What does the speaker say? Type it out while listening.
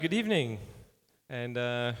Good evening. And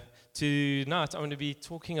tonight I'm going to be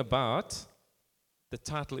talking about the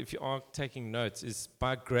title, if you are taking notes, is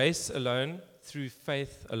By Grace Alone, Through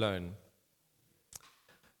Faith Alone.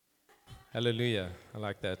 Hallelujah. I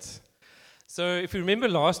like that. So if you remember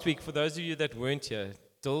last week, for those of you that weren't here,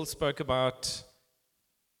 Dill spoke about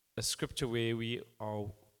a scripture where we are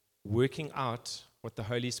working out what the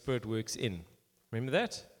Holy Spirit works in. Remember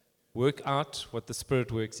that? Work out what the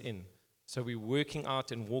Spirit works in. So we're working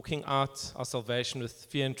out and walking out our salvation with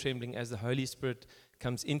fear and trembling as the Holy Spirit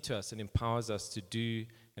comes into us and empowers us to do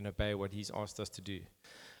and obey what He's asked us to do.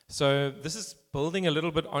 So this is building a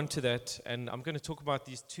little bit onto that, and I'm going to talk about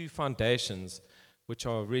these two foundations which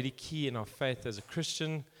are really key in our faith as a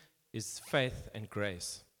Christian, is faith and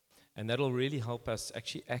grace. And that'll really help us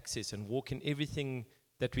actually access and walk in everything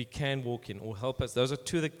that we can walk in, or help us. Those are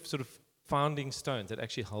two of the sort of founding stones that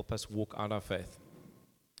actually help us walk out our faith.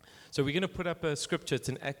 So we're going to put up a scripture. It's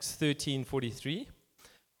in Acts 13:43.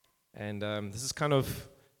 And this is kind of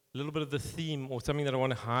a little bit of the theme or something that I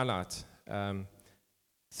want to highlight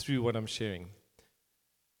through what I'm sharing.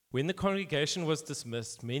 When the congregation was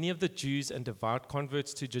dismissed, many of the Jews and devout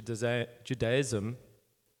converts to Judaism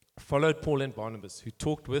followed Paul and Barnabas, who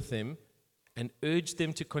talked with them and urged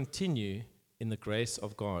them to continue in the grace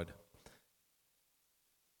of God.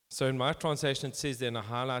 So in my translation, it says there, and I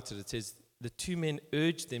highlighted, it says, the two men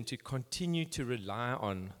urged them to continue to rely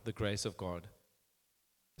on the grace of God.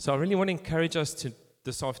 So I really want to encourage us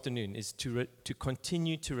this afternoon is to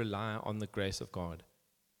continue to rely on the grace of God.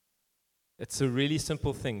 It's a really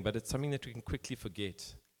simple thing, but it's something that we can quickly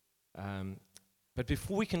forget. But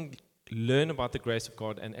before we can learn about the grace of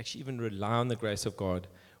God and actually even rely on the grace of God,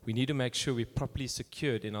 we need to make sure we're properly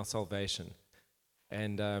secured in our salvation.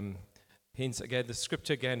 And hence, again, the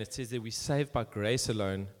scripture again, it says that we're saved by grace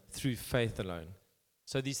alone, through faith alone.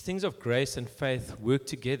 So these things of grace and faith work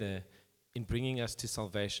together in bringing us to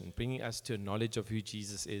salvation, bringing us to a knowledge of who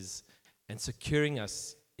Jesus is, and securing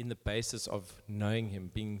us in the basis of knowing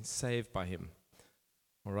Him, being saved by Him.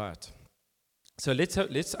 All right. So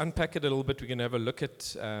let's unpack it a little bit. We're going to have a look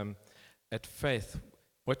at faith.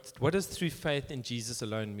 What does through faith in Jesus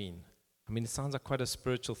alone mean? I mean, it sounds like quite a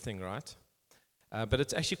spiritual thing, right? But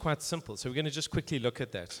it's actually quite simple. So we're going to just quickly look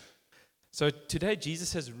at that. So today,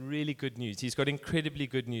 Jesus has really good news. He's got incredibly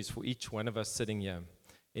good news for each one of us sitting here.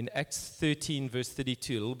 In Acts 13, verse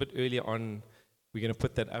 32, a little bit earlier on, we're going to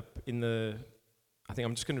put that up I think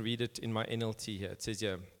I'm just going to read it in my NLT here. It says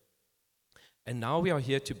here, and now we are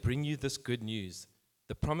here to bring you this good news.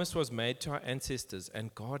 The promise was made to our ancestors,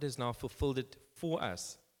 and God has now fulfilled it for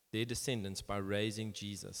us, their descendants, by raising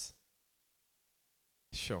Jesus.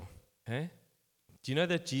 Sure. Hey? Do you know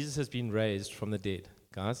that Jesus has been raised from the dead,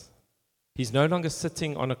 guys? He's no longer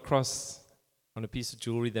sitting on a cross, on a piece of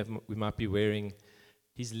jewelry that we might be wearing.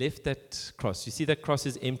 He's left that cross. You see, that cross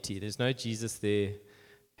is empty. There's no Jesus there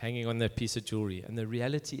hanging on that piece of jewelry. And the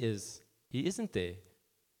reality is, He isn't there.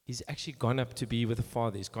 He's actually gone up to be with the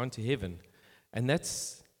Father. He's gone to heaven. And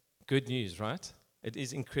that's good news, right? It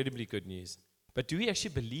is incredibly good news. But do we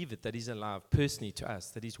actually believe it, that He's alive personally to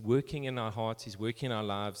us, that He's working in our hearts, He's working in our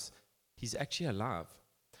lives? He's actually alive.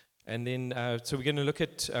 And then, so we're going to look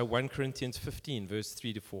at 1 Corinthians 15, verse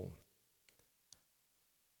 3 to 4.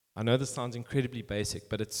 I know this sounds incredibly basic,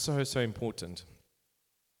 but it's so, so important.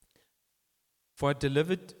 For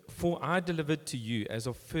I delivered to you as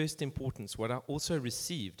of first importance what I also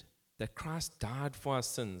received, that Christ died for our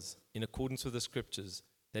sins in accordance with the Scriptures,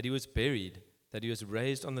 that He was buried, that He was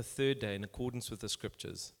raised on the third day in accordance with the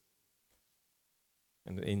Scriptures.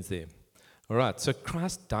 And it ends there. All right, so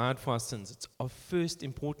Christ died for our sins. It's of first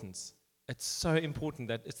importance. It's so important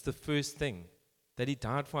that it's the first thing, that He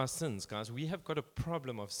died for our sins, guys. We have got a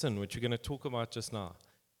problem of sin, which we're going to talk about just now.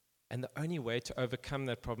 And the only way to overcome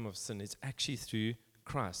that problem of sin is actually through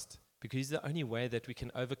Christ, because He's the only way that we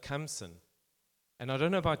can overcome sin. And I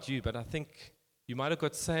don't know about you, but I think you might have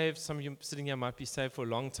got saved. Some of you sitting here might be saved for a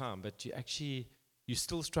long time, but you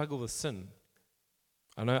still struggle with sin.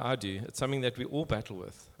 I know I do. It's something that we all battle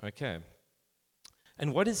with. Okay.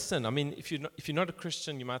 And what is sin? I mean, if you're not a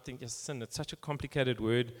Christian, you might think, yes, sin, it's such a complicated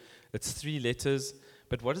word. It's 3 letters.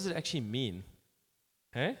 But what does it actually mean?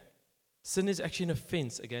 Hey? Sin is actually an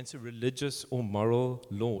offense against a religious or moral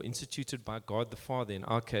law instituted by God the Father, in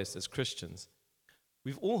our case, as Christians.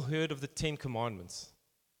 We've all heard of the 10 Commandments.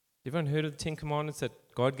 Everyone heard of the 10 Commandments that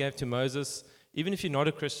God gave to Moses? Even if you're not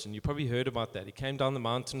a Christian, you probably heard about that. He came down the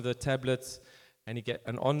mountain with the tablets, and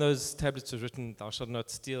on those tablets was written, thou shalt not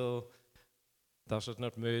steal, thou shalt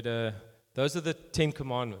not murder. Those are the 10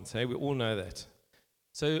 Commandments. Hey? We all know that.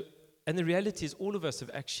 So, and the reality is all of us have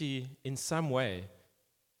actually, in some way,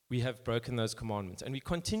 we have broken those commandments. And we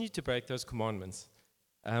continue to break those commandments.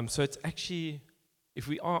 So it's actually, if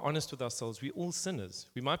we are honest with ourselves, we're all sinners.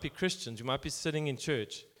 We might be Christians, we might be sitting in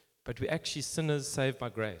church, but we're actually sinners saved by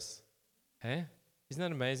grace. Hey? Isn't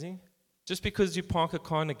that amazing? Just because you park a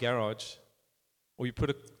car in a garage, or you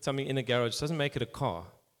put something in a garage, doesn't make it a car.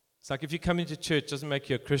 It's like if you come into church, doesn't make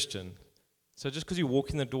you a Christian. So just because you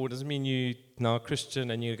walk in the door doesn't mean you're now a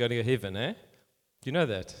Christian and you're going to heaven, eh? Do you know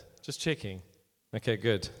that? Just checking. Okay,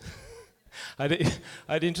 good. I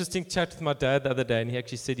had an interesting chat with my dad the other day, and he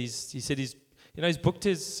actually said he's booked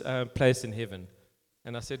his place in heaven.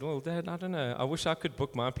 And I said, well, Dad, I don't know. I wish I could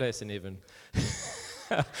book my place in heaven.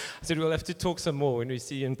 I said, we'll have to talk some more when we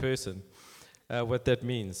see you in person, what that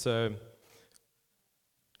means. So,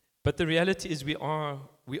 but the reality is we are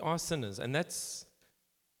sinners, and that's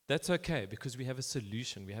okay, because we have a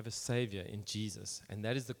solution. We have a Savior in Jesus, and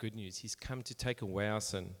that is the good news. He's come to take away our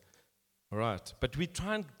sin. All right, but we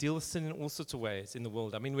try and deal with sin in all sorts of ways in the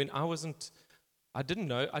world. I mean, when I did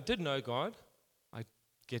know God.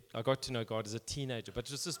 I got to know God as a teenager, but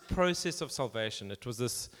it was this process of salvation. It was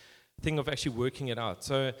this thing of actually working it out.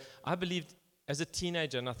 So I believed as a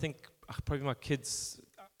teenager, and I think probably my kids,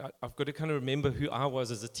 I've got to kind of remember who I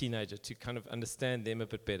was as a teenager to kind of understand them a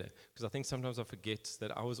bit better, because I think sometimes I forget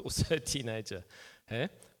that I was also a teenager. Hey?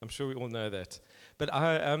 I'm sure we all know that. But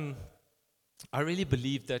I really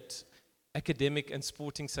believed that academic and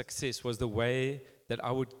sporting success was the way that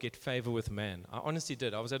I would get favor with man. I honestly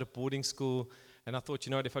did. I was at a boarding school, and I thought, you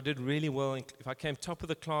know what, if I did really well, if I came top of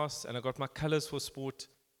the class and I got my colors for sport,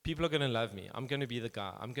 people are going to love me. I'm going to be the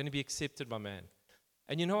guy. I'm going to be accepted by man.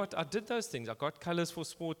 And you know what? I did those things. I got colors for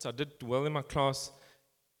sports. I did well in my class.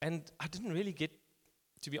 And I didn't really get,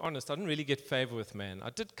 to be honest, I didn't really get favor with man. I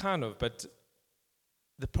did kind of, but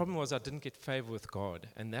the problem was I didn't get favor with God.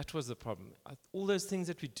 And that was the problem. All those things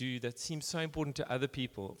that we do that seem so important to other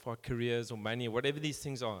people for our careers or money or whatever these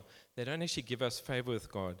things are, they don't actually give us favor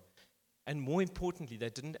with God. And more importantly,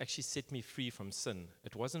 they didn't actually set me free from sin.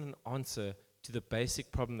 It wasn't an answer to the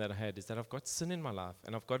basic problem that I had, is that I've got sin in my life,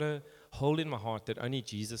 and I've got a hole in my heart that only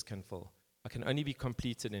Jesus can fill. I can only be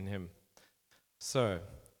completed in Him. So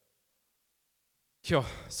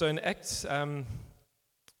in Acts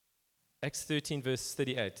 13, verse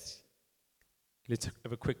 38, let's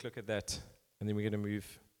have a quick look at that, and then we're going to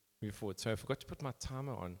move forward. So I forgot to put my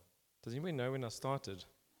timer on. Does anybody know when I started?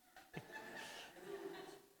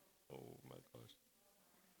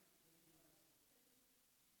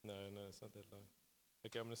 No, it's not that long.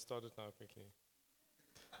 Okay, I'm going to start it now quickly.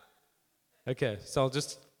 Okay, so I'll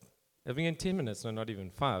just, having in 10 minutes, no, not even,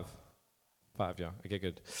 5. 5, yeah, okay,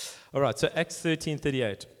 good. All right, so Acts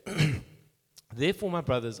 13:38. Therefore, my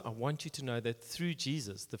brothers, I want you to know that through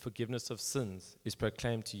Jesus, the forgiveness of sins is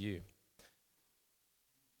proclaimed to you.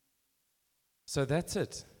 So that's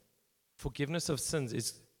it. Forgiveness of sins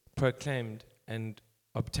is proclaimed and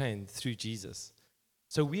obtained through Jesus.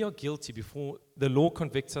 So we are guilty before the law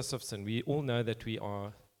convicts us of sin. We all know that we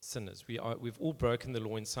are sinners. We've all broken the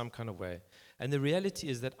law in some kind of way. And the reality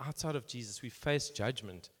is that outside of Jesus, we face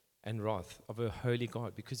judgment and wrath of a holy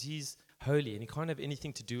God, because He's holy and He can't have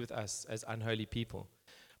anything to do with us as unholy people.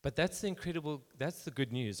 But that's the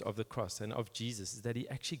good news of the cross and of Jesus, is that He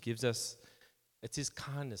actually gives us, it's His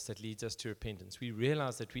kindness that leads us to repentance. We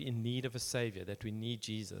realize that we're in need of a Savior, that we need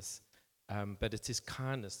Jesus. But it's His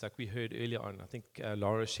kindness, like we heard earlier on. I think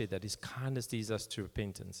Laura shared that His kindness leads us to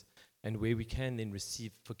repentance, and where we can then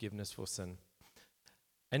receive forgiveness for sin.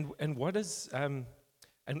 And what is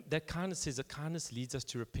and that kindness says that kindness leads us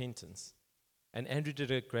to repentance. And Andrew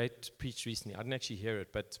did a great preach recently. I didn't actually hear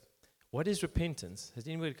it, but what is repentance? Has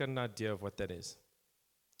anybody got an idea of what that is?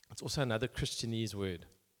 It's also another Christianese word.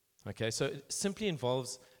 Okay, so it simply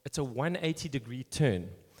involves, it's a 180-degree turn.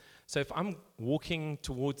 So if I'm walking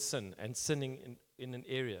towards sin and sinning in an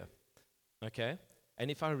area, okay, and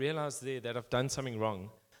if I realize there that I've done something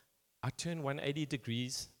wrong, I turn 180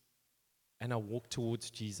 degrees and I walk towards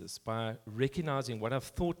Jesus by recognizing what I've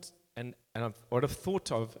thought and what I've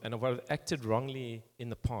thought of and what I've acted wrongly in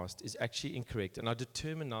the past is actually incorrect. And I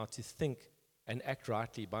determine now to think and act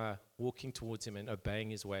rightly by walking towards Him and obeying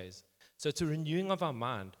His ways. So it's a renewing of our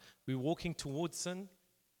mind. We're walking towards sin.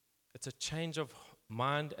 It's a change of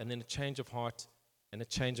mind, and then a change of heart, and a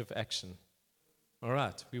change of action. All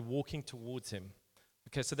right, we're walking towards Him.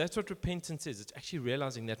 Okay, so that's what repentance is. It's actually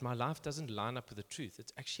realizing that my life doesn't line up with the truth.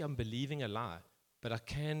 It's actually I'm believing a lie. But I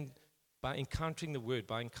can, by encountering the Word,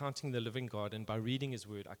 by encountering the living God, and by reading His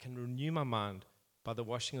Word, I can renew my mind by the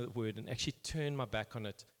washing of the Word and actually turn my back on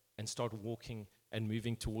it and start walking and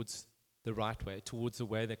moving towards the right way, towards the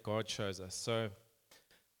way that God shows us. So,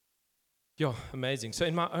 Yeah, amazing. So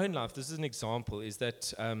in my own life, this is an example, is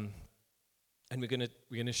that, and we're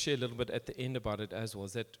gonna share a little bit at the end about it as well,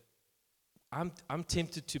 is that I'm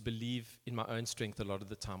tempted to believe in my own strength a lot of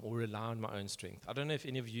the time, or rely on my own strength. I don't know if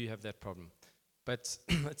any of you have that problem, but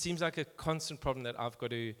it seems like a constant problem that I've got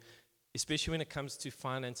to, especially when it comes to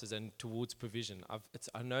finances and towards provision.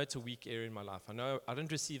 I know it's a weak area in my life. I know I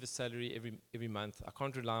don't receive a salary every month. I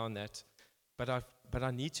can't rely on that, but I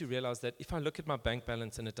need to realize that if I look at my bank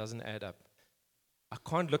balance and it doesn't add up, I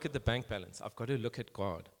can't look at the bank balance. I've got to look at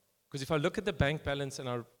God. Because if I look at the bank balance and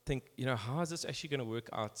I think, how is this actually going to work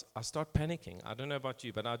out? I start panicking. I don't know about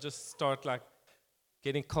you, but I just start like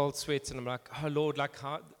getting cold sweats, and I'm like, oh Lord, like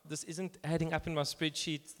how this isn't adding up in my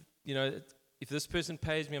spreadsheet. If this person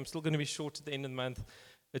pays me, I'm still going to be short at the end of the month.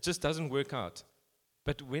 It just doesn't work out.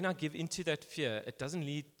 But when I give into that fear, it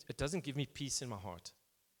doesn't give me peace in my heart.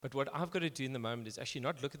 But what I've got to do in the moment is actually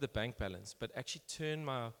not look at the bank balance, but actually turn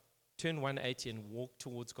 180 and walk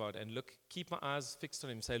towards God and keep my eyes fixed on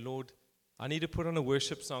Him. Say, Lord, I need to put on a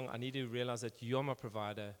worship song. I need to realize that You are my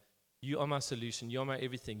provider. You are my solution. You are my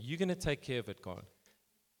everything. You're going to take care of it, God.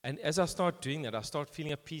 And as I start doing that, I start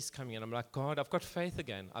feeling a peace coming in. I'm like, God, I've got faith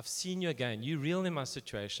again. I've seen You again. You're real in my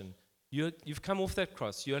situation. You've come off that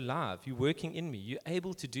cross. You're alive. You're working in me. You're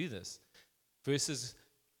able to do this. Versus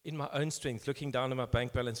in my own strength, looking down at my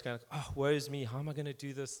bank balance, going, oh, woe is me. How am I going to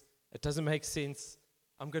do this? It doesn't make sense.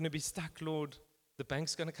 I'm going to be stuck, Lord. The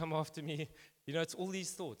bank's going to come after me. It's all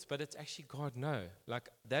these thoughts. But it's actually, God, no. Like,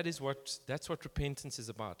 that's what repentance is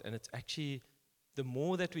about. And it's actually, the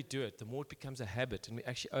more that we do it, the more it becomes a habit. And we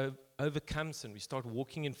actually overcome sin. We start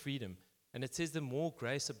walking in freedom. And it says the more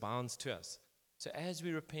grace abounds to us. So as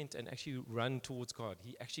we repent and actually run towards God,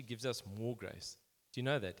 He actually gives us more grace. Do you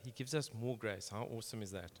know that? He gives us more grace. How awesome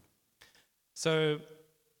is that? So,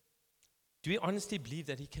 do we honestly believe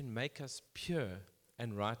that He can make us pure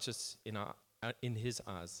and righteous in His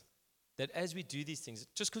eyes? That as we do these things,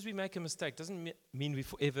 just because we make a mistake doesn't mean we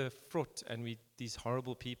forever fraught and we these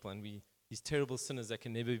horrible people and we these terrible sinners that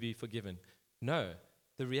can never be forgiven. No.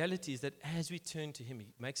 The reality is that as we turn to Him,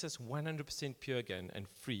 He makes us 100% pure again and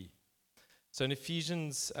free. So in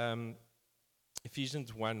Ephesians 1,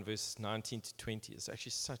 verse 19 to 20 is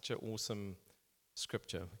actually such an awesome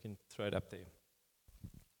scripture. We can throw it up there.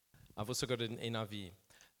 I've also got it in NIV.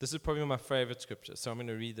 This is probably my favorite scripture, so I'm going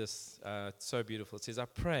to read this. It's so beautiful. It says, I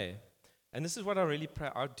pray, and this is what I really pray.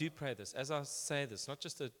 I do pray this. As I say this, not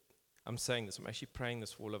just that I'm saying this, I'm actually praying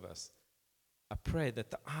this for all of us. I pray that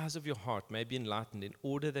the eyes of your heart may be enlightened in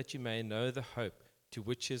order that you may know the hope to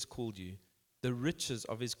which He has called you, the riches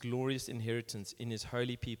of His glorious inheritance in His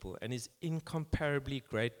holy people, and His incomparably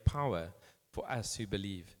great power for us who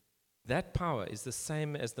believe. That power is the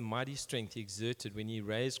same as the mighty strength He exerted when He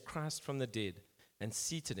raised Christ from the dead and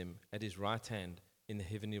seated Him at His right hand in the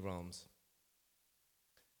heavenly realms.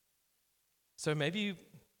 So maybe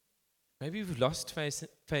we've lost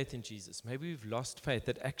faith in Jesus. Maybe we've lost faith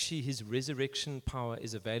that actually His resurrection power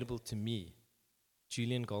is available to me,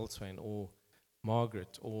 Julian Goldswain, or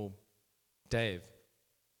Margaret, or Dave.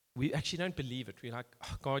 We actually don't believe it. We're like,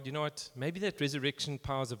 oh God, you know what? Maybe that resurrection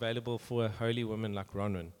power is available for a holy woman like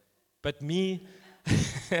Ronwin. But me,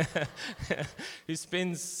 who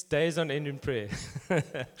spends days on end in prayer.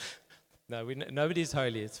 No, nobody's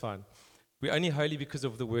holy. It's fine. We're only holy because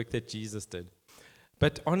of the work that Jesus did.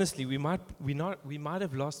 But honestly, we might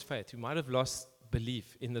have lost faith. We might have lost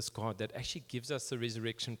belief in this God that actually gives us the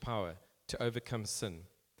resurrection power to overcome sin.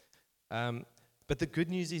 But the good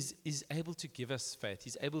news is He's able to give us faith.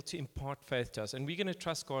 He's able to impart faith to us. And we're going to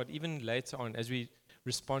trust God even later on as we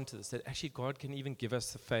respond to this, that actually God can even give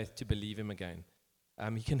us the faith to believe Him again.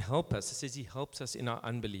 He can help us. It says He helps us in our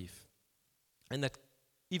unbelief. And that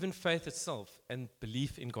even faith itself and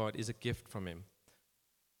belief in God is a gift from Him.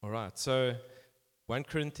 All right, so 1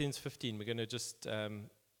 Corinthians 15, we're going to just, I'm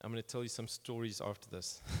going to tell you some stories after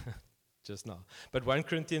this, just now. But 1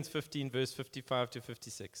 Corinthians 15, verse 55 to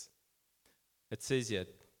 56. It says here,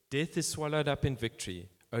 death is swallowed up in victory.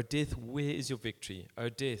 O death, where is your victory? O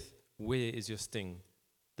death, where is your sting?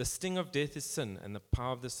 The sting of death is sin, and the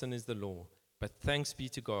power of the sin is the law. But thanks be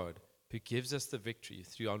to God, who gives us the victory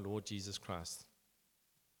through our Lord Jesus Christ.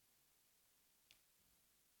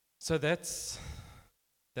 So that's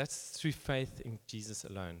through faith in Jesus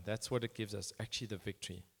alone. That's what it gives us, actually the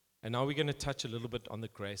victory. And now we're going to touch a little bit on the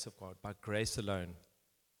grace of God, by grace alone.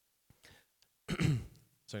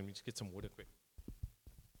 So let me just get some water quick.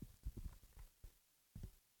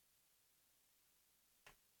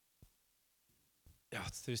 Yeah,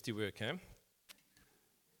 it's thirsty work, eh?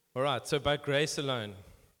 All right, so by grace alone.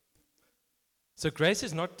 So grace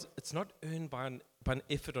is not earned by an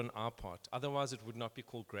effort on our part. Otherwise, it would not be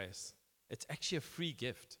called grace. It's actually a free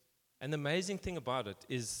gift. And the amazing thing about it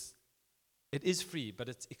is free, but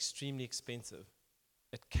it's extremely expensive.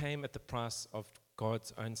 It came at the price of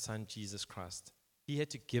God's own Son, Jesus Christ. He had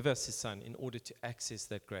to give us his Son in order to access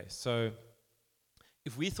that grace. So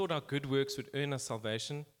if we thought our good works would earn us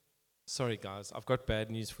salvation, sorry guys, I've got bad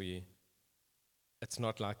news for you. It's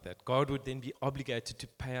not like that. God would then be obligated to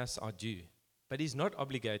pay us our due. But he's not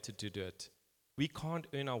obligated to do it. We can't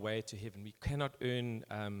earn our way to heaven. We cannot earn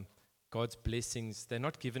God's blessings. They're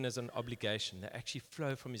not given as an obligation. They actually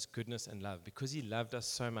flow from his goodness and love because he loved us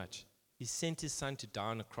so much. He sent his Son to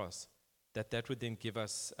die on a cross that would then give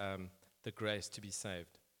us the grace to be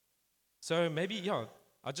saved. So maybe,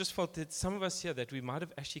 I just felt that some of us here that we might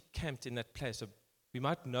have actually camped in that place. We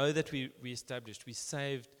might know that we established, we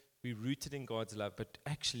saved, we rooted in God's love, but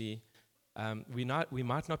actually we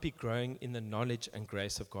might not be growing in the knowledge and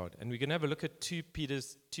grace of God. And we're going to have a look at 2 Peter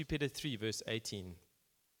 3, verse 18. You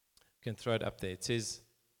can throw it up there. It says,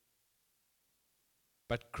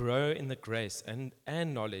 but grow in the grace and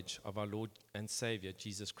knowledge of our Lord and Savior,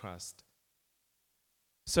 Jesus Christ.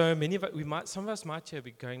 So some of us might here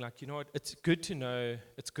be going like, you know what, it's good to know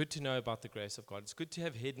about the grace of God. It's good to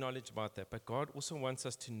have head knowledge about that. But God also wants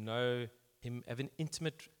us to know him, have an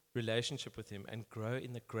intimate relationship with him, and grow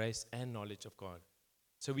in the grace and knowledge of God.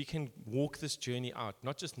 So we can walk this journey out,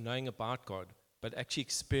 not just knowing about God, but actually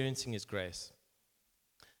experiencing his grace.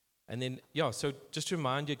 And then, so just to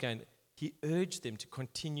remind you again, he urged them to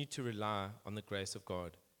continue to rely on the grace of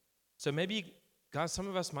God. So maybe, guys, some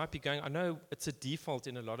of us might be going, I know it's a default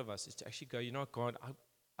in a lot of us, is to actually go, you know what, God,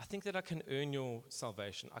 I think that I can earn your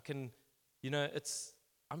salvation. I can,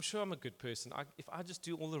 I'm sure I'm a good person. If I just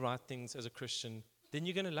do all the right things as a Christian, then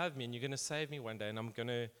you're going to love me and you're going to save me one day and I'm going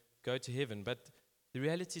to go to heaven. But the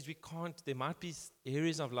reality is we can't. There might be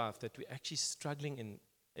areas of life that we're actually struggling in,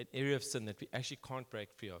 an area of sin that we actually can't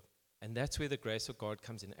break free of. And that's where the grace of God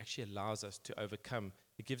comes in. It actually allows us to overcome.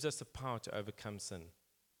 It gives us the power to overcome sin.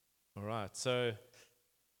 All right. So,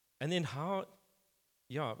 and then how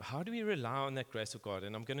do we rely on that grace of God?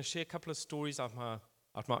 And I'm going to share a couple of stories of my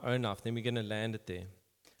own life. Then we're going to land it there.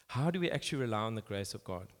 How do we actually rely on the grace of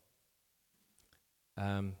God?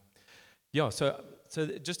 So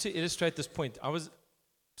just to illustrate this point,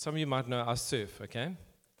 some of you might know I surf, okay?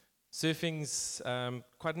 Surfing's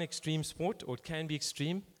quite an extreme sport, or it can be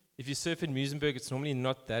extreme. If you surf in Muizenberg, it's normally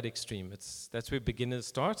not that extreme. That's where beginners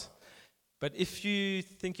start. But if you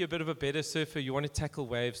think you're a bit of a better surfer, you want to tackle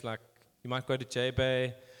waves, like you might go to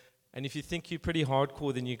J-Bay, and if you think you're pretty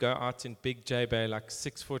hardcore, then you go out in big J-Bay, like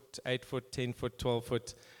 6 foot, 8 foot, 10 foot, 12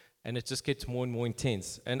 foot, and it just gets more and more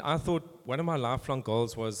intense. And I thought one of my lifelong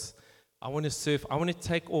goals was I want to surf, I want to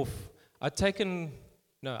take off. I think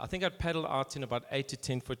I'd paddled out in about 8 to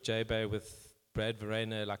 10 foot J-Bay with Brad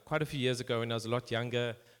Verena, like quite a few years ago when I was a lot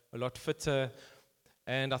younger, a lot fitter.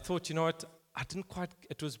 And I thought, you know what,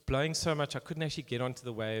 it was blowing so much I couldn't actually get onto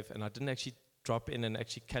the wave, and I didn't actually drop in and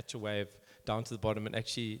actually catch a wave down to the bottom, and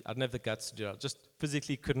actually I didn't have the guts to do it. I just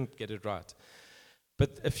physically couldn't get it right.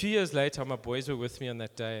 But a few years later, my boys were with me on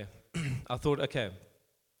that day. I thought, okay,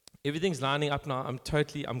 everything's lining up now. I'm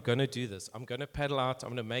going to do this. I'm going to paddle out. I'm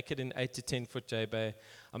going to make it in 8 to 10 foot J-Bay.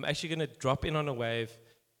 I'm actually going to drop in on a wave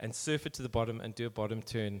and surf it to the bottom and do a bottom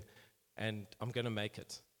turn, and I'm going to make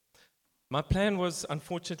it. My plan was,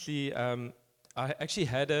 unfortunately, I actually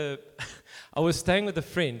I was staying with a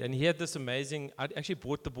friend, and he had this amazing, I actually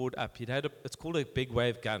bought the board up. It's called a big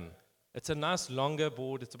wave gun. It's a nice longer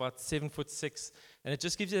board. It's about 7'6", and it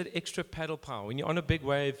just gives you that extra paddle power. When you're on a big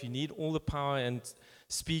wave, you need all the power and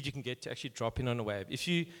speed you can get to actually drop in on a wave. If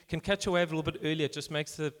you can catch a wave a little bit earlier, it just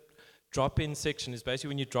makes the drop-in section, is basically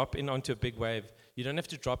when you drop in onto a big wave, you don't have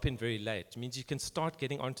to drop in very late. It means you can start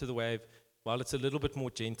getting onto the wave while it's a little bit more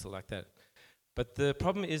gentle like that. But the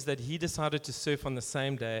problem is that he decided to surf on the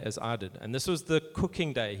same day as I did, and this was the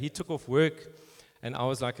cooking day. He took off work, and I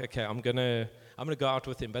was like, okay, I'm gonna go out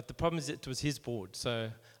with him. But the problem is it was his board, so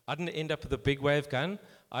I didn't end up with a big wave gun.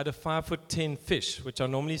 I had a 5'10" fish, which I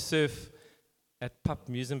normally surf at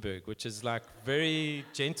Muizenberg, which is like very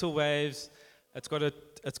gentle waves. It's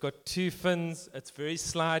got 2 fins. It's very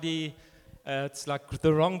slidey. It's like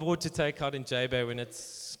the wrong board to take out in J-Bay when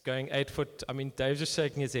it's going 8 foot. I mean, Dave's just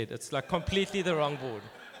shaking his head. It's like completely the wrong board.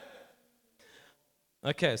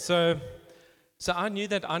 Okay, so I knew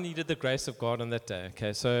that I needed the grace of God on that day.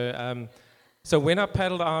 Okay, so when I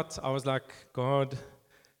paddled out, I was like, God,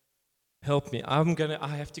 help me. I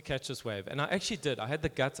have to catch this wave. And I actually did. I had the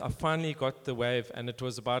guts. I finally got the wave, and it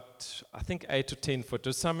was about, I think, 8 to 10 foot. It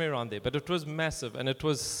was somewhere around there. But it was massive, and it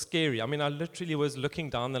was scary. I mean, I literally was looking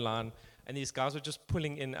down the line, and these guys were just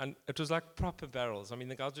pulling in, and it was like proper barrels. I mean,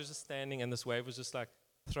 the guys were just standing, and this wave was just like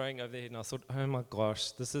throwing over there, and I thought, oh my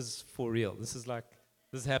gosh, this is for real. This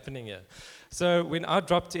is happening here. So when I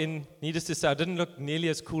dropped in, needless to say, I didn't look nearly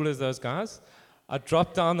as cool as those guys. I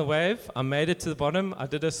dropped down the wave. I made it to the bottom. I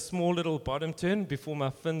did a small little bottom turn before my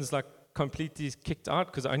fins completely kicked out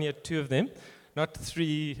because I only had 2 of them, not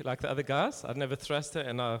 3 like the other guys. I didn't have a thruster,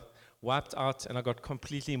 and I wiped out, and I got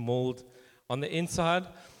completely mauled on the inside.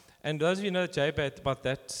 And those of you know J-Bait about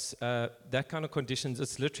that kind of conditions,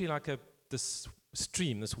 it's literally like this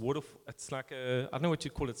stream, this water. It's like I don't know what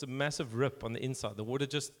you call it. It's a massive rip on the inside. The water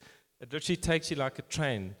it literally takes you like a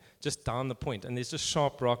train just down the point, and there's just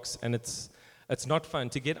sharp rocks, and it's not fun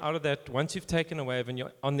to get out of that. Once you've taken a wave and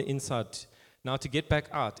you're on the inside, now to get back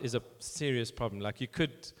out is a serious problem. Like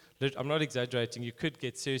I'm not exaggerating, you could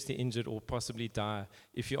get seriously injured or possibly die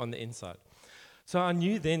if you're on the inside. So I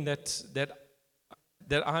knew then that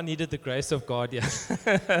I needed the grace of God, yeah.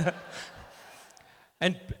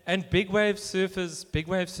 and big wave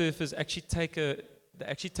surfers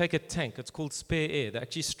actually take a tank. It's called spare air. They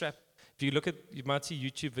actually strap. If you might see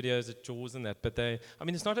YouTube videos at Jaws and that, but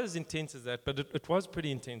it's not as intense as that, but it was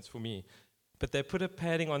pretty intense for me. But they put a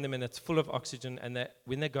padding on them, and it's full of oxygen, and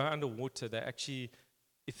when they go underwater, they actually,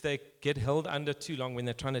 if they get held under too long when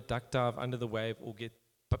they're trying to duck dive under the wave or get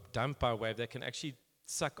dumped by a wave, they can actually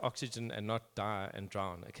suck oxygen and not die and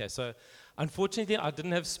drown. Okay, so unfortunately, I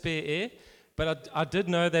didn't have spare air, but I did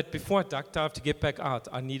know that before I duck dive to get back out,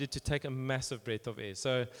 I needed to take a massive breath of air.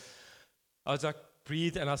 So I was like,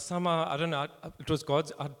 breathe, and I don't know, it was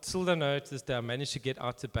God's. I still don't know to this day. I managed to get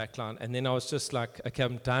out the back line, and then I was just like, okay,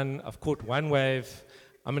 I'm done. I've caught 1 wave.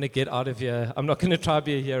 I'm going to get out of here. I'm not going to try to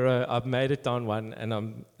be a hero. I've made it down 1,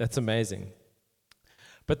 and that's amazing.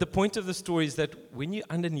 But the point of the story is that when you're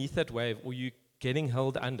underneath that wave or you're getting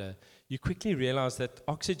held under, you quickly realize that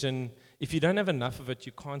oxygen, if you don't have enough of it,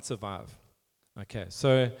 you can't survive. Okay,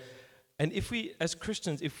 so... And if we, as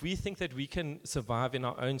Christians, if we think that we can survive in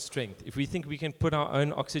our own strength, if we think we can put our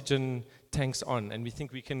own oxygen tanks on, and we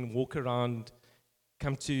think we can walk around,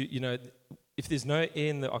 if there's no air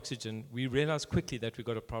in the oxygen, we realize quickly that we've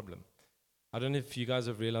got a problem. I don't know if you guys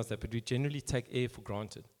have realized that, but we generally take air for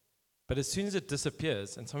granted. But as soon as it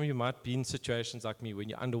disappears, and some of you might be in situations like me, when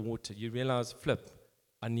you're underwater, you realize,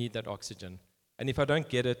 I need that oxygen. And if I don't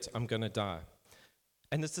get it, I'm going to die.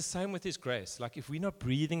 And it's the same with His grace. Like, if we're not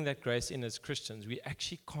breathing that grace in as Christians, we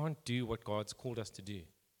actually can't do what God's called us to do.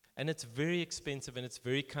 And it's very expensive and it's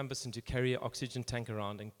very cumbersome to carry an oxygen tank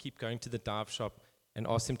around and keep going to the dive shop and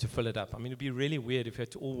ask them to fill it up. I mean, it'd be really weird if we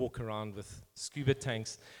had to all walk around with scuba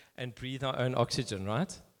tanks and breathe our own oxygen,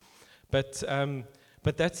 right? But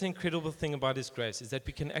that's the incredible thing about His grace, is that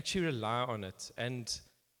we can actually rely on it. And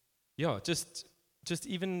yeah, just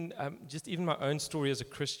even my own story as a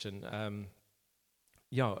Christian.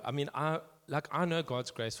 I know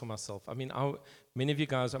God's grace for myself. I mean, many of you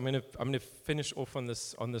guys, I'm gonna finish off on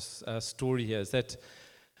this story here. Is that,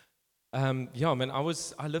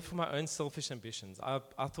 I lived for my own selfish ambitions.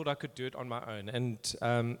 I thought I could do it on my own,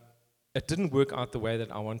 and it didn't work out the way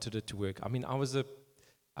that I wanted it to work. I mean, I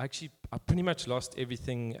pretty much lost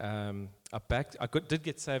everything. Did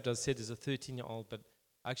get saved, as I said, as a 13-year-old, but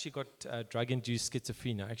I actually got drug-induced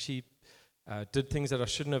schizophrenia. I actually did things that I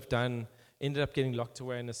shouldn't have done. Ended up getting locked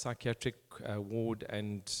away in a psychiatric ward,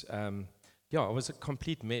 and it was a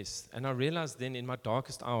complete mess. And I realized then, in my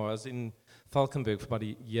darkest hour, I was in Falkenberg for about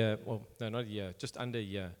a year. Well, no, not a year, just under a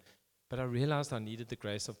year. But I realized I needed the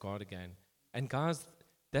grace of God again. And guys,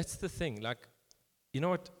 that's the thing. Like, you know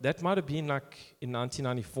what? That might have been like in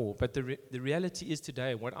 1994, but the reality is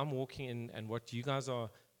today, what I'm walking in and what you guys are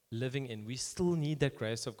living in, we still need that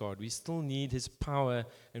grace of God. We still need His power,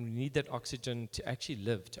 and we need that oxygen to actually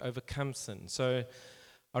live, to overcome sin. So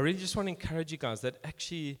I really just want to encourage you guys that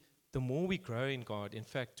actually the more we grow in God, in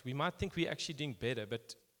fact, we might think we're actually doing better,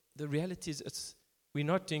 but the reality is we're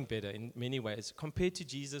not doing better in many ways. Compared to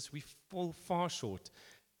Jesus, we fall far short.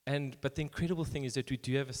 But the incredible thing is that we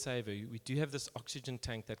do have a Savior. We do have this oxygen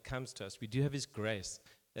tank that comes to us. We do have His grace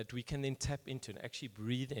that we can then tap into and actually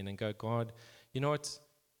breathe in and go, God, you know what?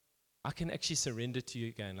 I can actually surrender to you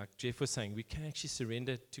again. Like Jeff was saying, we can actually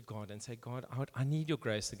surrender to God and say, God, I need your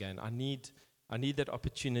grace again. I need that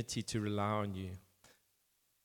opportunity to rely on you.